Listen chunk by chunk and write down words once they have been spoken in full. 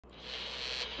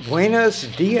Buenos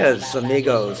dias,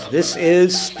 amigos. This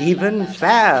is Stephen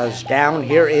Faz down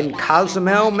here in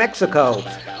Cozumel, Mexico.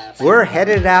 We're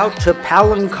headed out to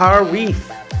Palancar Reef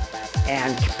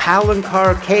and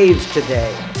Palancar Caves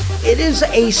today. It is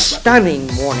a stunning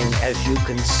morning, as you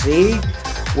can see.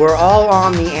 We're all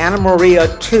on the Anna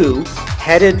Maria 2,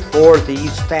 headed for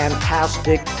these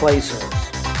fantastic places.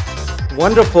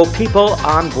 Wonderful people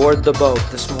on board the boat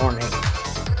this morning.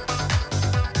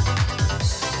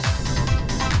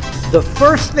 The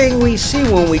first thing we see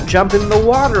when we jump in the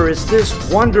water is this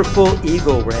wonderful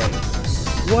eagle ray.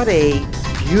 What a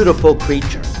beautiful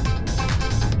creature.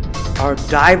 Our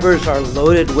divers are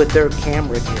loaded with their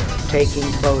camera gear, taking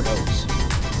photos.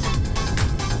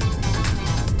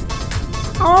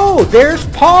 Oh, there's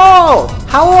Paul!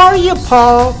 How are you,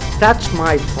 Paul? That's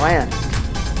my friend.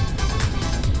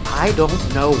 I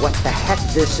don't know what the heck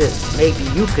this is. Maybe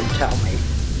you can tell me.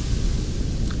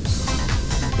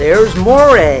 There's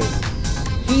Moray.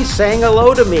 He's saying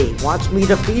hello to me, wants me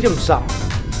to feed him something.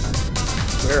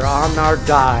 We're on our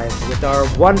dive with our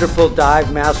wonderful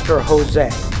dive master, Jose.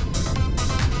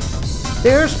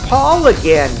 There's Paul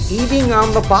again, eating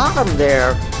on the bottom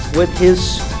there with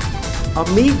his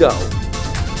amigo.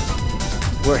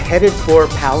 We're headed for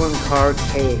Palancar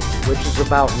Caves, which is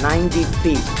about 90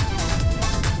 feet.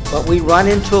 But we run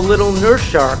into a little nurse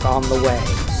shark on the way.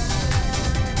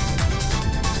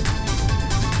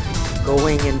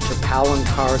 Going into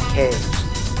Palancar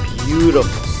Caves.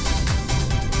 Beautiful.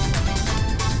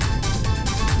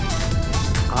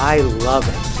 I love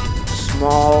it.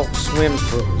 Small swim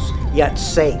throughs, yet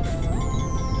safe.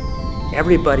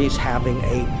 Everybody's having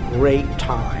a great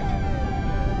time.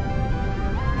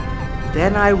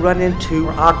 Then I run into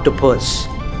octopus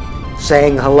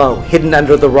saying hello, hidden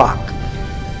under the rock.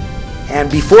 And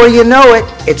before you know it,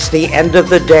 it's the end of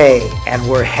the day and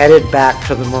we're headed back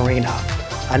to the marina.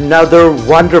 Another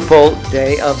wonderful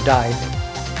day of diving.